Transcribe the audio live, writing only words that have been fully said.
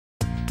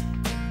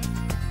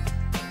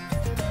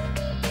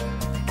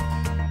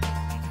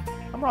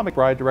I'm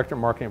McBride, Director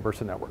of Marketing at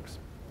Versa Networks.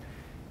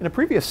 In a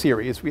previous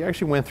series, we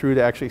actually went through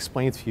to actually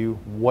explain to you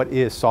what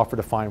is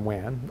software-defined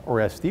WAN, or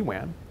SD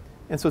WAN.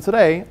 And so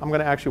today, I'm going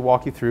to actually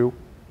walk you through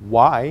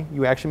why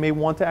you actually may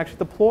want to actually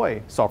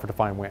deploy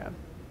software-defined WAN.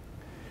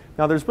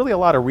 Now, there's really a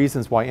lot of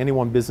reasons why any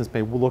one business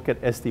may look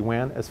at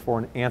SD-WAN as for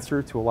an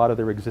answer to a lot of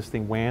their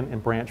existing WAN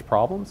and branch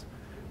problems.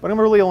 But I'm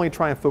really only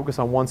trying to focus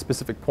on one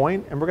specific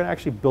point, and we're going to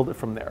actually build it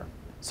from there.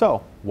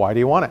 So, why do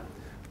you want it?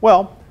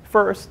 Well,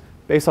 first,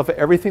 based off of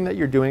everything that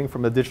you're doing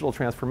from the digital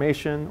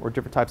transformation or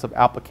different types of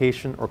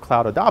application or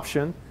cloud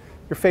adoption,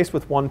 you're faced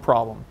with one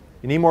problem.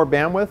 You need more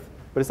bandwidth,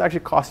 but it's actually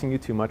costing you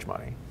too much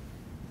money.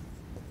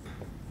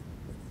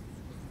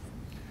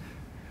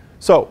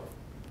 So,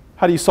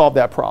 how do you solve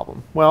that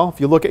problem? Well,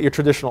 if you look at your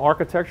traditional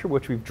architecture,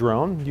 which we've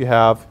drawn, you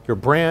have your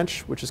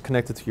branch, which is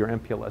connected to your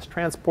MPLS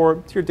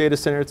transport, to your data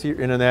center, to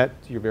your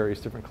internet, to your various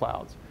different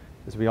clouds.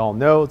 As we all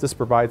know, this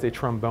provides a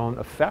trombone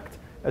effect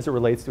as it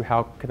relates to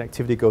how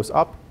connectivity goes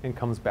up and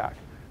comes back.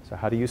 So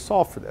how do you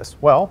solve for this?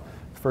 Well,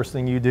 the first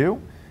thing you do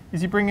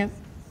is you bring in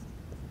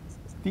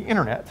the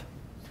internet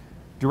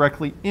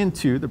directly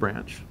into the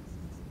branch.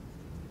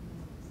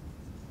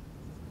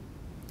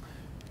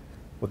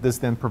 What this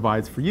then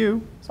provides for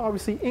you is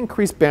obviously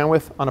increased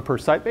bandwidth on a per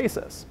site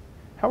basis.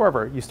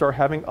 However, you start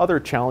having other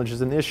challenges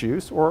and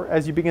issues, or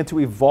as you begin to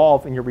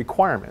evolve in your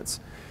requirements.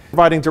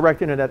 Providing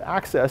direct internet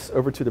access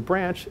over to the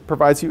branch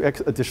provides you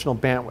additional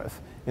bandwidth.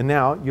 And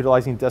now,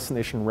 utilizing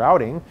destination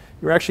routing,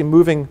 you're actually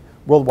moving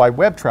World Wide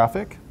Web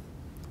traffic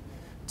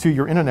to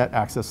your internet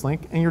access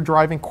link, and you're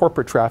driving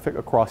corporate traffic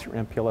across your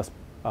MPLS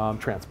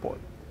transport.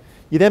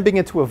 You then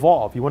begin to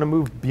evolve. You want to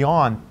move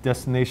beyond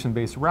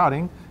destination-based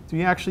routing to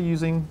be actually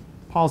using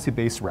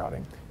policy-based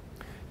routing.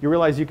 You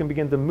realize you can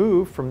begin to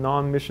move from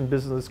non-mission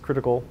business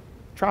critical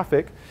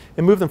traffic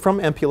and move them from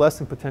MPLS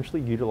and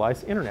potentially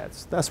utilize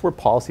internets. That's where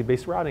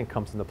policy-based routing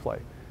comes into play.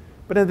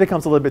 But then it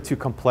becomes a little bit too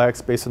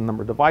complex based on the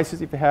number of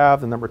devices you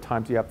have, the number of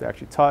times you have to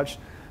actually touch,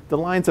 the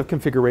lines of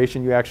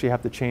configuration you actually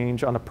have to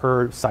change on a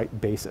per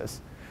site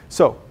basis.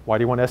 So why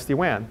do you want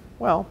SD-WAN?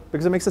 Well,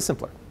 because it makes it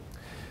simpler.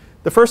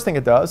 The first thing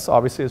it does,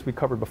 obviously, as we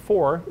covered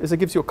before, is it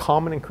gives you a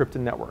common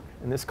encrypted network.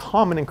 And this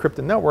common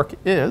encrypted network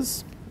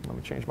is, let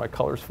me change my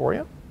colors for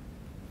you,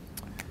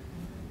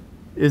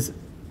 is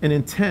an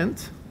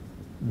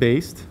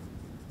intent-based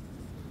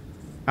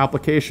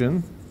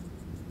application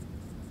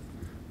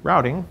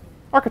routing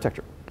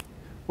architecture.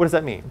 What does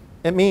that mean?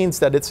 It means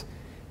that it's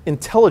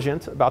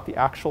intelligent about the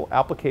actual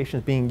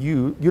applications being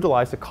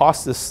utilized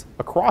across this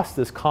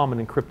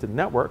common encrypted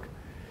network,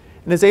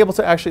 and is able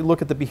to actually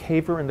look at the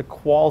behavior and the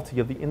quality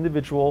of the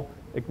individual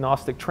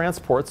agnostic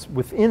transports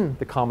within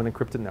the common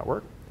encrypted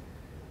network,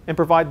 and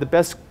provide the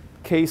best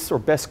case or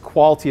best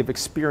quality of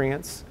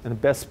experience and the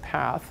best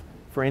path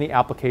for any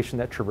application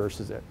that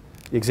traverses it.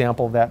 The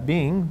example of that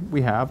being,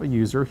 we have a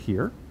user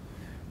here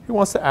who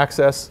wants to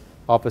access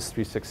Office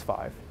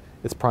 365.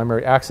 Its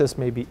primary access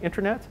may be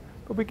internet,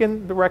 but we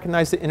can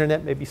recognize the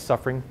internet may be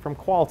suffering from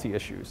quality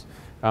issues,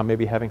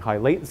 maybe having high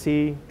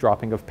latency,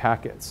 dropping of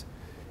packets.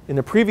 In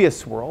the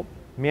previous world,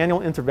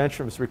 manual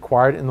intervention was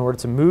required in order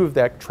to move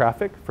that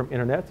traffic from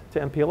internet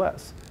to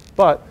MPLS.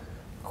 But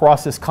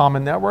across this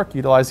common network,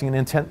 utilizing an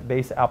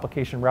intent-based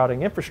application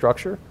routing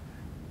infrastructure,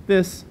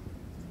 this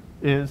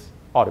is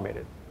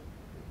automated.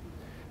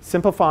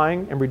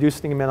 Simplifying and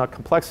reducing the amount of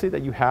complexity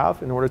that you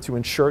have in order to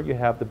ensure you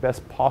have the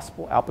best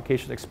possible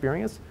application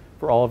experience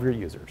for all of your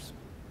users.